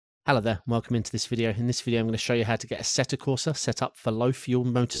Hello there, welcome into this video. In this video I'm going to show you how to get Assetto Corsa set up for Low Fuel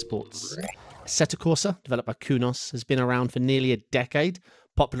Motorsports. Assetto Corsa, developed by Kunos, has been around for nearly a decade,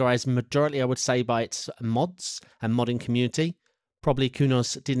 popularised majority I would say by its mods and modding community. Probably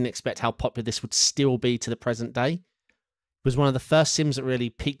Kunos didn't expect how popular this would still be to the present day. It was one of the first sims that really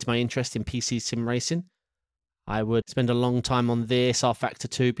piqued my interest in PC sim racing. I would spend a long time on this, rFactor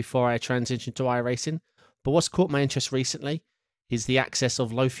 2 before I transitioned to iRacing. But what's caught my interest recently is the access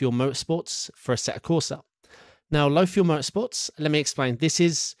of Low Fuel Motorsports for Assetto Corsa. Now, Low Fuel Motorsports, let me explain. This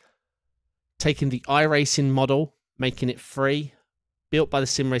is taking the iRacing model, making it free, built by the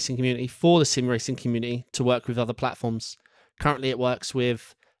sim racing community for the sim racing community to work with other platforms. Currently, it works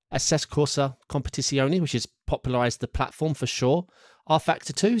with Assetto Corsa Competizione, which has popularized the platform for sure.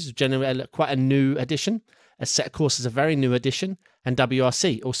 rFactor 2 is generally quite a new addition. Assetto Corsa is a very new addition, and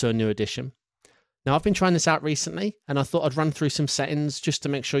WRC also a new addition. Now, I've been trying this out recently, and I thought I'd run through some settings just to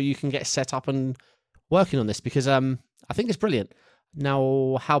make sure you can get set up and working on this, because I think it's brilliant.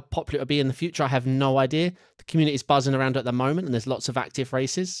 Now, how popular it'll be in the future, I have no idea. The community is buzzing around at the moment, and there's lots of active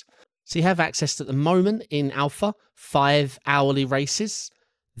races. So you have access to, at the moment in Alpha, 5 hourly races.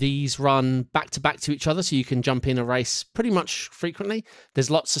 These run back to each other, so you can jump in a race pretty much frequently. There's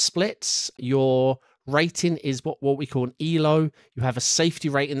lots of splits. Your rating is what we call an ELO. You have a safety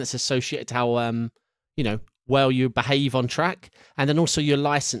rating that's associated to how well you behave on track, and then also your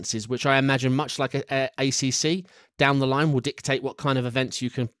licenses, which I imagine much like a ACC down the line will dictate what kind of events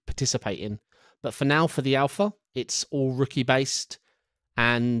you can participate in. But for now, for the alpha, it's all rookie based,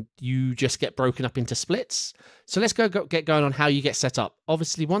 and you just get broken up into splits. So let's get going on how you get set up.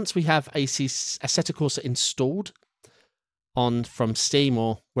 Obviously, once we have Assetto Corsa installed from Steam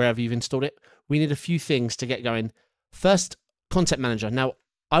or wherever you've installed it, we need a few things to get going. First, content manager. Now,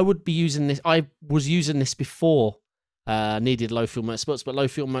 I would be using this. I was using this before needed Low Fuel Motorsports, but Low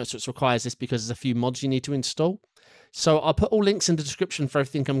Fuel Motorsports requires this because there's a few mods you need to install. So I'll put all links in the description for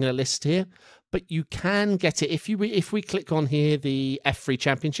everything I'm going to list here. But you can get it if we click on here the F3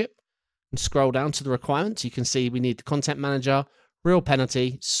 Championship and scroll down to the requirements. You can see we need the content manager, real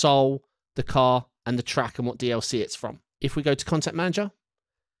penalty, soul, the car, and the track and what DLC it's from. If we go to content manager,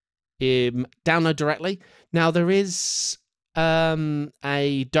 download directly. Now there is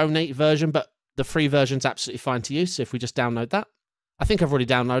a donate version, but the free version's absolutely fine to use. So if we just download that, I think I've already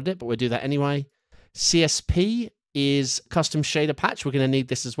downloaded it, but we'll do that anyway. CSP is custom shader patch. We're going to need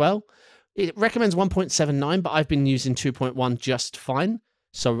this as well. It recommends 1.79, but I've been using 2.1 just fine.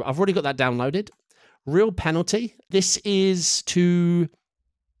 So I've already got that downloaded. Real penalty. This is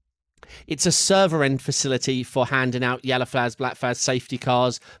it's a server end facility for handing out yellow flags, black flags, safety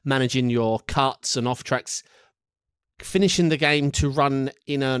cars, managing your cuts and off tracks, finishing the game to run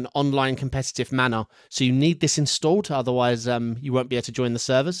in an online competitive manner. So you need this installed, otherwise you won't be able to join the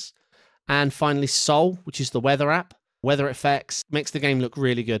servers. And finally, Sol, which is the weather app. Weather effects makes the game look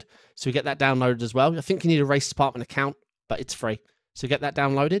really good. So we get that downloaded as well. I think you need a race department account, but it's free. So get that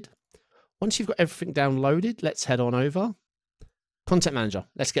downloaded. Once you've got everything downloaded, let's head on over. Content manager.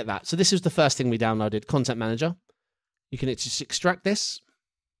 Let's get that. So this is the first thing we downloaded, content manager. You can just extract this.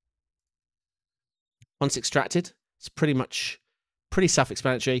 Once extracted, it's pretty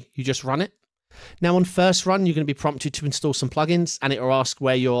self-explanatory. You just run it. Now on first run, you're going to be prompted to install some plugins, and it will ask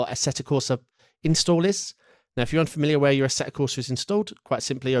where your Assetto Corsa install is. Now, if you're unfamiliar where your Assetto Corsa is installed, quite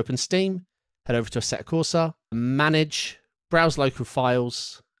simply open Steam, head over to Assetto Corsa, manage, browse local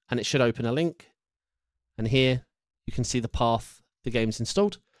files, and it should open a link. And here you can see the path the game's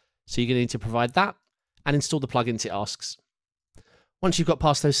installed. So you're going to need to provide that and install the plugins it asks. Once you've got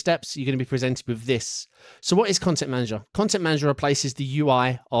past those steps, you're going to be presented with this. So what is Content Manager? Content Manager replaces the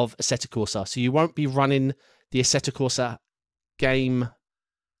UI of Assetto Corsa. So you won't be running the Assetto Corsa game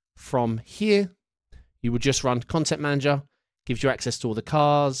from here. You would just run Content Manager, gives you access to all the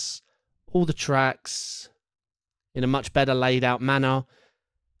cars, all the tracks, in a much better laid out manner.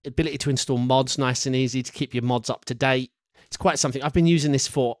 Ability to install mods, nice and easy to keep your mods up to date. It's quite something. I've been using this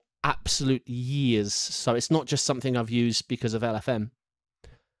for absolute years, so it's not just something I've used because of LFM.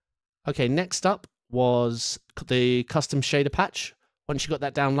 Okay, next up was the custom shader patch. Once you got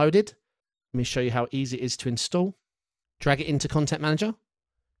that downloaded, let me show you how easy it is to install. Drag it into Content Manager.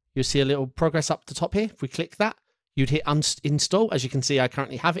 You'll see a little progress up the top here. If we click that, you'd hit install. As you can see, I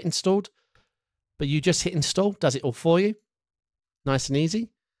currently have it installed, but you just hit install, does it all for you. Nice and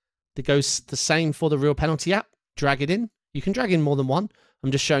easy. It goes the same for the real penalty app. Drag it in. You can drag in more than one.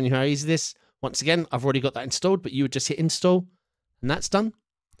 I'm just showing you how easy this is. Once again, I've already got that installed, but you would just hit install, and that's done.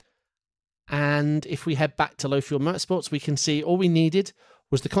 And if we head back to Low Fuel Motorsports, we can see all we needed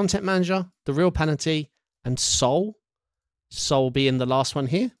was the content manager, the real penalty, and Sol. Sol being the last one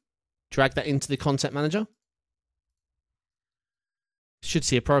here. Drag that into the content manager. Should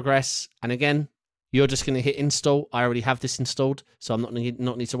see a progress. And again, you're just going to hit install. I already have this installed, so I'm not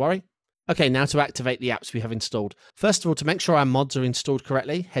need to worry. Okay, now to activate the apps we have installed. First of all, to make sure our mods are installed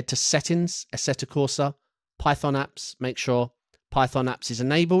correctly, head to Settings, Assetto Corsa, Python Apps. Make sure Python Apps is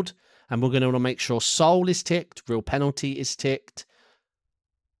enabled. And we're going to want to make sure Soul is ticked, Real Penalty is ticked,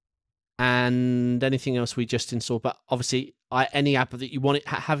 and anything else we just installed. But obviously, any app that you want to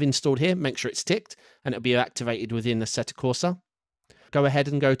have installed here, make sure it's ticked, and it'll be activated within Assetto Corsa. Go ahead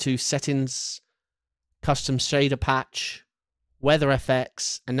and go to Settings, Custom Shader Patch, Weather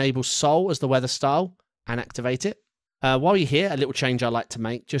FX, enable Soul as the weather style, and activate it. While you're here, a little change I like to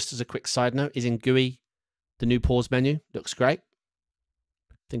make, just as a quick side note, is in GUI, the new pause menu. Looks great.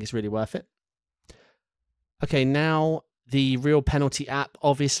 I think it's really worth it. Okay, now the Real Penalty app.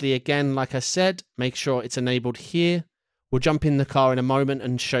 Obviously, again, like I said, make sure it's enabled here. We'll jump in the car in a moment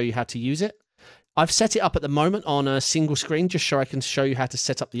and show you how to use it. I've set it up at the moment on a single screen, just so I can show you how to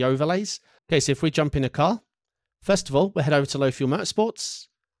set up the overlays. Okay, so if we jump in a car, first of all, we'll head over to Low Fuel Motorsports,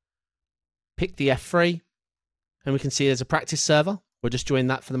 pick the F3, and we can see there's a practice server. We'll just join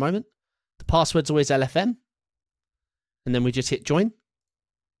that for the moment. The password's always LFM, and then we just hit join.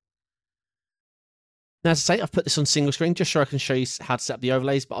 Now, as I say, I've put this on single screen just so I can show you how to set up the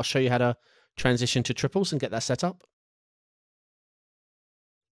overlays, but I'll show you how to transition to triples and get that set up.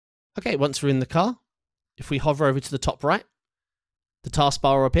 Okay, once we're in the car, if we hover over to the top right, the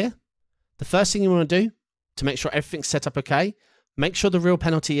taskbar will appear. The first thing you want to do to make sure everything's set up okay, make sure the Real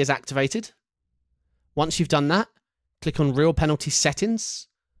Penalty is activated. Once you've done that, click on Real Penalty Settings.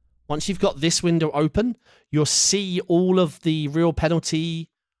 Once you've got this window open, you'll see all of the Real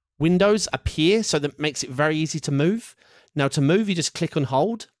Penalty windows appear, so that makes it very easy to move. Now to move, you just click and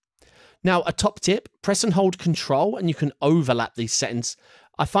hold. Now a top tip, press and hold Control and you can overlap these settings.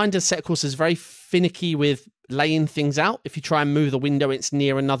 I find Assetto Corsa is very finicky with laying things out. If you try and move the window, it's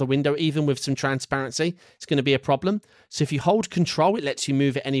near another window, even with some transparency, it's going to be a problem. So if you hold Control, it lets you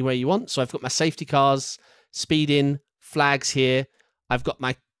move it anywhere you want. So I've got my safety cars, speed in, flags here. I've got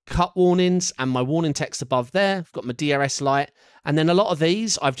my cut warnings and my warning text above there. I've got my DRS light. And then a lot of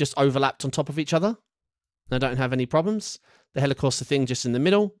these I've just overlapped on top of each other. I don't have any problems. The Helicorsa thing just in the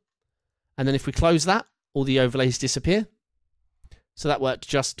middle. And then if we close that, all the overlays disappear. So that worked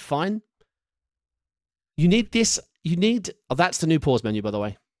just fine. You need this. Oh, that's the new pause menu, by the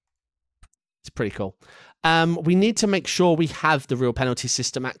way. It's pretty cool. We need to make sure we have the Real Penalty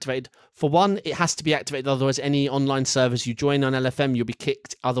system activated. For one, it has to be activated. Otherwise, any online servers you join on LFM, you'll be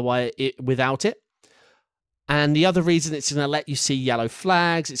kicked otherwise without it. And the other reason, it's going to let you see yellow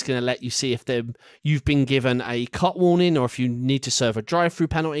flags. It's going to let you see if you've been given a cut warning or if you need to serve a drive-through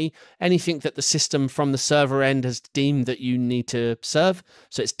penalty, anything that the system from the server end has deemed that you need to serve.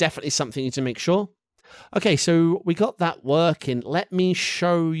 So it's definitely something you need to make sure. Okay, so we got that working. Let me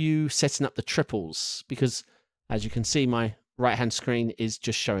show you setting up the triples because, as you can see, my right-hand screen is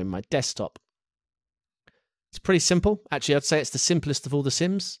just showing my desktop. It's pretty simple. Actually, I'd say it's the simplest of all the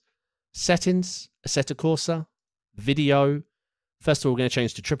sims. Settings, Assetto Corsa, video. First of all, we're going to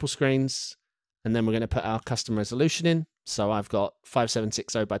change to triple screens, and then we're going to put our custom resolution in. So I've got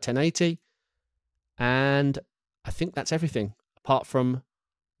 5760 by 1080, and I think that's everything, apart from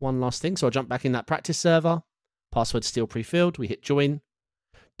one last thing. So I'll jump back in that practice server. Password's still pre-filled. We hit join.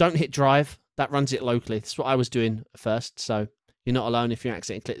 Don't hit drive. That runs it locally. That's what I was doing at first. So you're not alone if you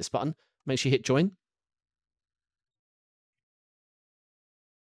accidentally click this button. Make sure you hit join.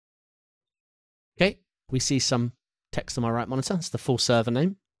 Okay, we see some text on my right monitor. It's the full server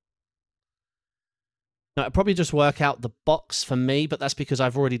name. Now, it'll probably just work out the box for me, but that's because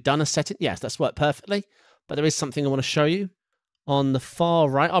I've already done a setting. Yes, that's worked perfectly. But there is something I want to show you. On the far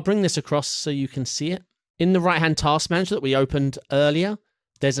right, I'll bring this across so you can see it. In the right-hand task manager that we opened earlier,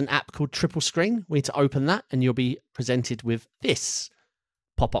 there's an app called Triple Screen. We need to open that, and you'll be presented with this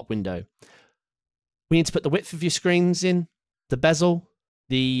pop-up window. We need to put the width of your screens in, the bezel,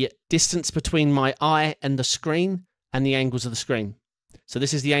 the distance between my eye and the screen, and the angles of the screen. So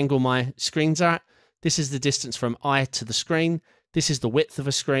this is the angle my screens are at. This is the distance from eye to the screen. This is the width of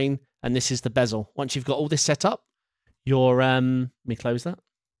a screen, and this is the bezel. Once you've got all this set up, your let me close that.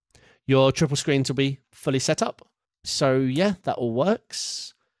 Your triple screens will be fully set up. So yeah, that all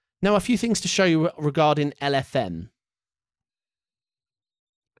works. Now a few things to show you regarding LFM.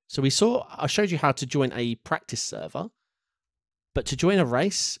 So I showed you how to join a practice server, but to join a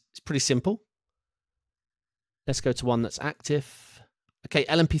race, it's pretty simple. Let's go to one that's active. Okay,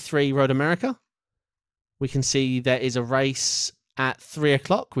 LMP3 Road America. We can see there is a race at 3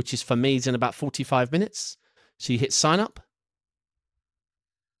 o'clock, which is for me is in about 45 minutes. So you hit sign up.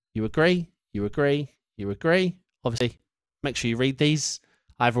 You agree, you agree, you agree. Obviously, make sure you read these.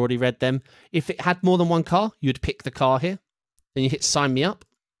 I've already read them. If it had more than one car, you'd pick the car here. Then you hit sign me up.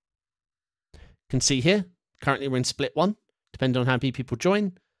 You can see here, currently we're in split 1, depending on how many people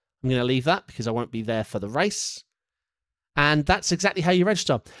join. I'm going to leave that because I won't be there for the race. And that's exactly how you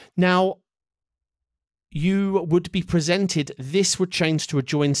register. Now, you would be presented, this would change to a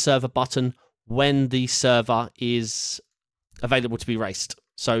join server button when the server is available to be raced.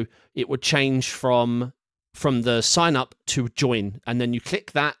 So it would change from the sign up to join, and then you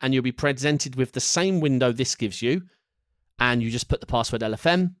click that and you'll be presented with the same window this gives you, and you just put the password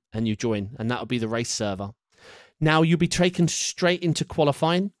LFM and you join, and that'll be the race server. Now you'll be taken straight into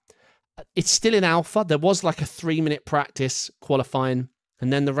qualifying. It's still in alpha. There was like a 3-minute practice, qualifying,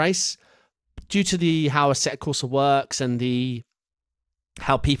 and then the race. Due to how Assetto Corsa works and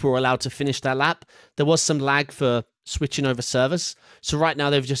how people are allowed to finish their lap, there was some lag for switching over servers. So right now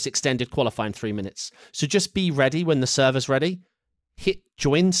they've just extended qualifying 3 minutes. So just be ready when the server's ready. Hit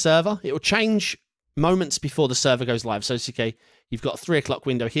join server. It will change moments before the server goes live. So it's okay. You've got a 3 o'clock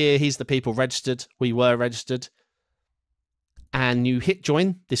window here. Here's the people registered. We were registered. And you hit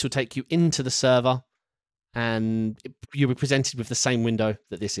join. This will take you into the server, and you'll be presented with the same window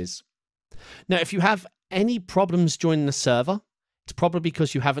that this is. Now, if you have any problems joining the server, it's probably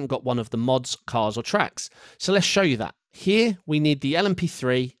because you haven't got one of the mods, cars, or tracks. So let's show you that. Here, we need the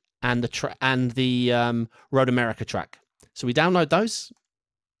LMP3 and the Road America track. So we download those.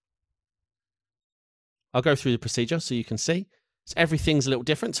 I'll go through the procedure so you can see. So everything's a little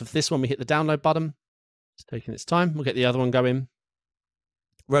different. So for this one, we hit the download button. It's taking its time. We'll get the other one going.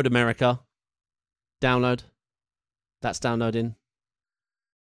 Road America. Download. That's downloading.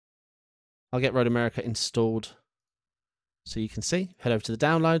 I'll get Road America installed so you can see. Head over to the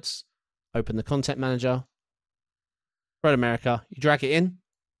downloads, open the content manager, Road America, you drag it in,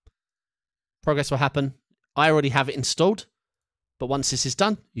 progress will happen. I already have it installed, but once this is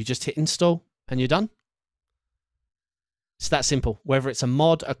done, you just hit install and you're done. It's that simple. Whether it's a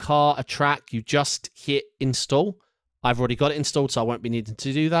mod, a car, a track, you just hit install. I've already got it installed, so I won't be needing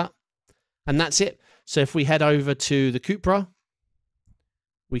to do that. And that's it. So if we head over to the Cupra,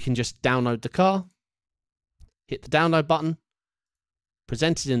 we can just download the car, hit the download button,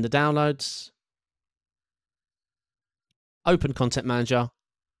 present it in the downloads, open Content Manager,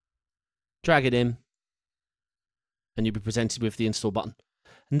 drag it in, and you'll be presented with the install button.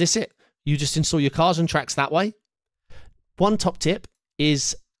 And that's it. You just install your cars and tracks that way. One top tip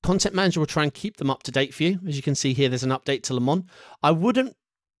is Content Manager will try and keep them up to date for you. As you can see here, there's an update to Le Mans. I wouldn't,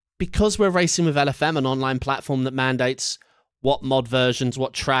 because we're racing with LFM, an online platform that mandates what mod versions,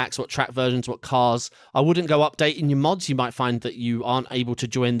 what tracks, what track versions, what cars. I wouldn't go updating your mods. You might find that you aren't able to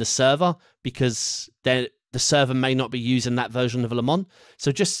join the server because the server may not be using that version of Le Mans.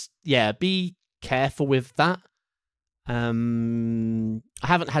 So just, yeah, be careful with that. I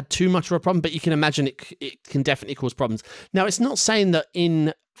haven't had too much of a problem, but you can imagine it can definitely cause problems. Now, it's not saying that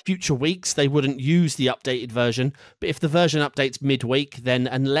in future weeks they wouldn't use the updated version, but if the version updates midweek, then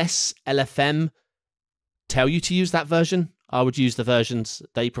unless LFM tell you to use that version, I would use the versions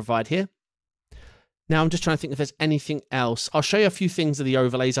they provide here. Now, I'm just trying to think if there's anything else. I'll show you a few things of the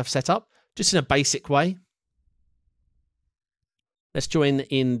overlays I've set up, just in a basic way. Let's join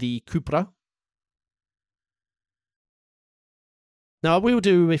in the Cupra. Now, I will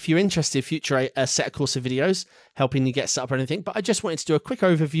do, if you're interested, future Assetto Corsa videos, helping you get set up or anything, but I just wanted to do a quick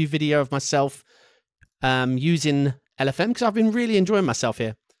overview video of myself using LFM, because I've been really enjoying myself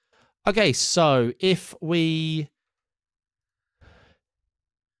here. Okay, so if we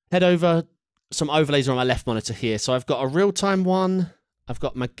head over, some overlays are on my left monitor here. So I've got a real-time one. I've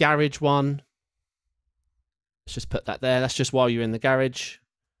got my garage one. Let's just put that there. That's just while you're in the garage.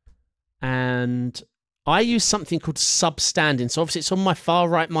 And I use something called sub-standing. So obviously it's on my far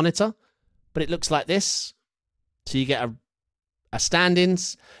right monitor, but it looks like this. So you get a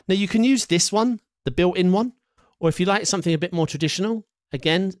stand-ins. Now you can use this one, the built-in one, or if you like something a bit more traditional,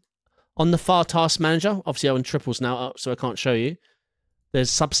 again, on the far task manager, obviously I'm in triples now, so I can't show you. There's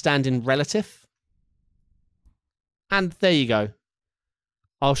sub-standing relative. And there you go.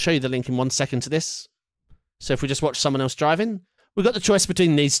 I'll show you the link in 1 second to this. So if we just watch someone else driving, we've got the choice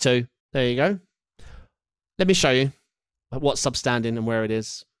between these two. There you go. Let me show you what's sub-standing and where it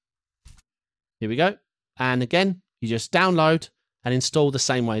is. Here we go. And again, you just download and install the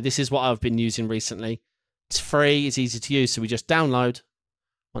same way. This is what I've been using recently. It's free, it's easy to use, so we just download.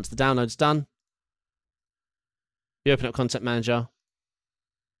 Once the download's done, we open up Content Manager.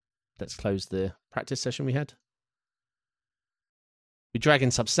 Let's close the practice session we had. We drag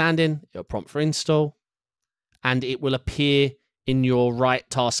in sub-standing, it'll prompt for install, and it will appear in your right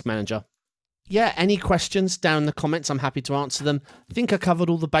task manager. Yeah, any questions down in the comments, I'm happy to answer them. I think I covered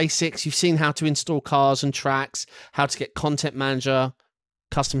all the basics. You've seen how to install cars and tracks, how to get content manager,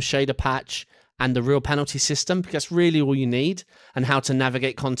 custom shader patch, and the real penalty system, because that's really all you need, and how to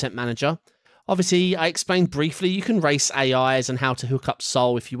navigate content manager. Obviously, I explained briefly you can race AIs and how to hook up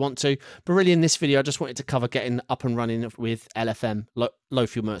Soul if you want to, but really in this video, I just wanted to cover getting up and running with LFM, Low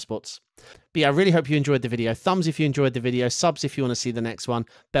Fuel Motorsports. But yeah, I really hope you enjoyed the video. Thumbs if you enjoyed the video, subs if you want to see the next one,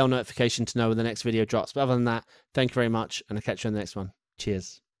 bell notification to know when the next video drops. But other than that, thank you very much, and I'll catch you on the next one.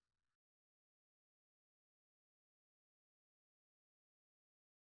 Cheers.